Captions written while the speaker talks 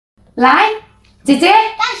来，姐姐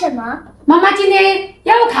干什么？妈妈今天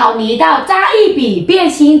要考你一道加一笔变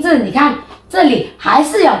新字。你看这里还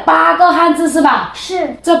是有8个汉字是吧？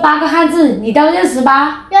是。这8个汉字你都认识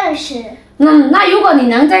吧？认识。那如果你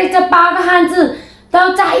能在这8个汉字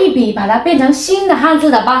都加一笔，把它变成新的汉字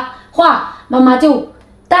的话，妈妈就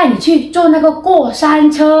带你去坐那个过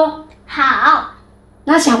山车。好。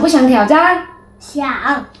那想不想挑战？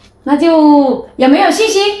想。那就有没有信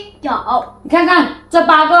心？有。你看看这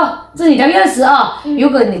8个字你都认识哦。如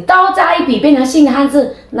果你都加一笔变成新的汉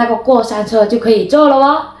字，那个过山车就可以坐了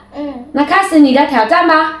哦。那开始你的挑战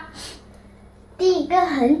吧。第一个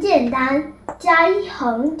很简单，加一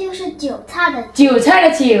横就是韭菜的韭菜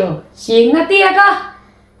的韭。行，那第二个？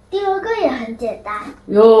第二个也很简单。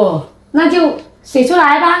哟，那就写出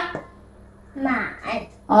来吧。买。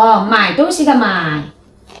哦，买东西的买。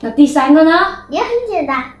那第三个呢？也很简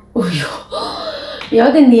单。哎呦，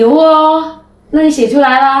有点牛哦。那你写出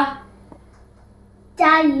来吧。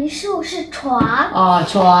加一竖是床。哦，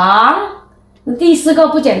床。那第4个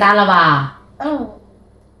不简单了吧？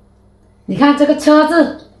你看这个车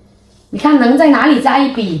字，你看能在哪里加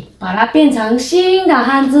一笔，把它变成新的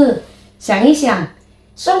汉字？想一想，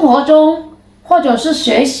生活中或者是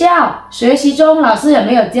学校学习中，老师有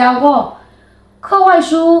没有教过？课外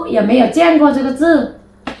书有没有见过这个字？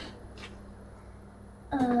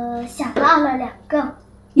想到了2个。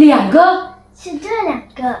2个？是这2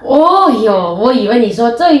个。哦哟，我以为你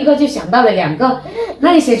说这一个就想到了2个，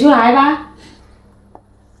那你写出来吧。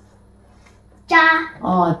扎。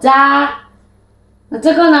哦，扎。那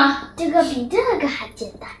这个呢？这个比这个还简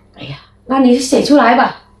单。哎呀，那你写出来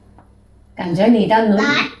吧。感觉你的努力。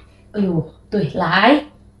来。哎呦，对，来。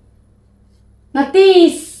那第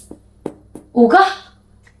5个？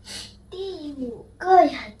第5个也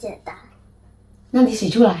很简单。那你写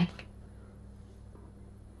出来。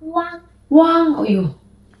汪。汪，哎呦，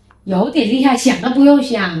有点厉害，想都不用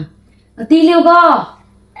想。那第6个？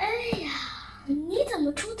哎呀，你怎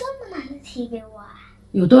么出这么难的题给我啊？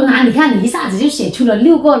有多难？你看你一下子就写出了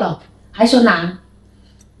6个了，还说难？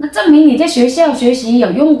那证明你在学校学习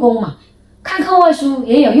有用功嘛，看课外书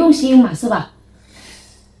也有用心嘛，是吧？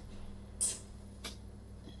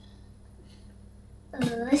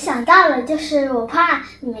想到了，就是我怕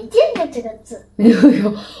你没见过这个字。哎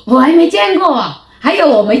呦，我还没见过啊！还有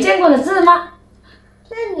我没见过的字吗？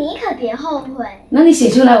那你可别后悔。那你写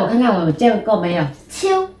出来我看看，我见过没有？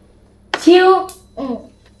秋。秋。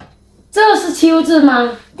这是秋字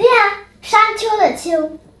吗？对呀，山丘的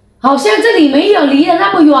丘。好像这里没有离得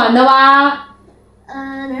那么远的吧？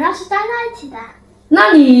难道是粘在一起的？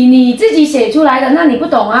那你自己写出来的，那你不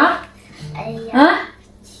懂啊？哎呀。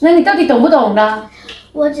那你到底懂不懂的？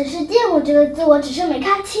我只是见过这个字，我只是没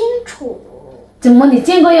看清楚。怎么你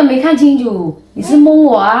见过又没看清楚？你是蒙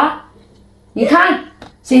我啊？你看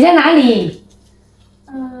写在哪里？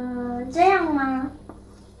这样吗？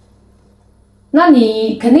那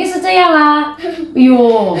你肯定是这样啊！哎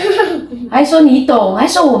呦，还说你懂，还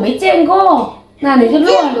说我没见过，那你就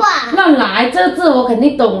乱来。这字我肯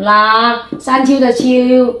定懂啦，山丘的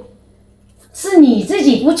丘，是你自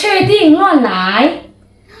己不确定乱来。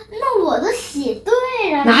那我都写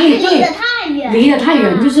对了。哪里对？离得太远。离得太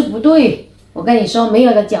远就是不对。我跟你说，没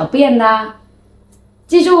有的狡辩啦。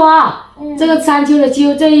记住哦，这个山丘的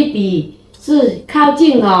丘这一笔是靠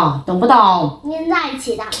近的，懂不懂？粘在一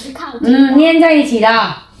起的，不是靠近。粘在一起的。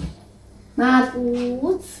那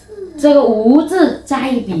无字。这个无字加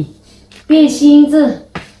一笔，变新字。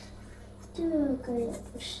这个也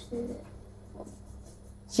不是。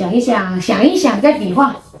想一想，想一想再比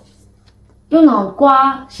划。用脑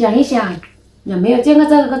瓜想一想，有没有见过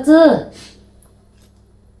这个字？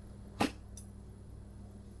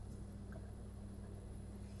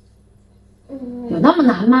有那么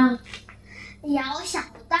难吗？哎呀，我想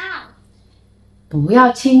不到。不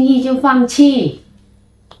要轻易就放弃，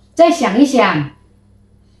再想一想。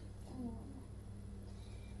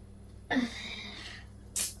到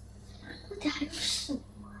底还有什么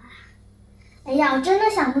啊？哎呀，我真的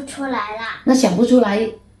想不出来啦。那想不出来，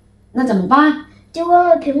那怎么办？就问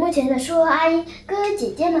问屏幕前的叔叔阿姨、哥哥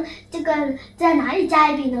姐姐们，这个在哪里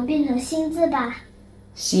加一笔能变成新字吧？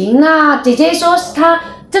行啊，姐姐说她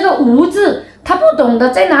这个无字，她不懂得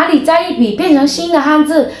在哪里加一笔变成新的汉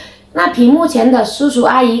字。那屏幕前的叔叔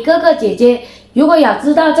阿姨、哥哥姐姐，如果有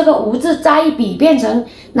知道这个无字加一笔变成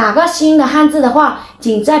哪个新的汉字的话，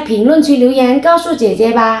请在评论区留言告诉姐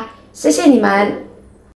姐吧，谢谢你们。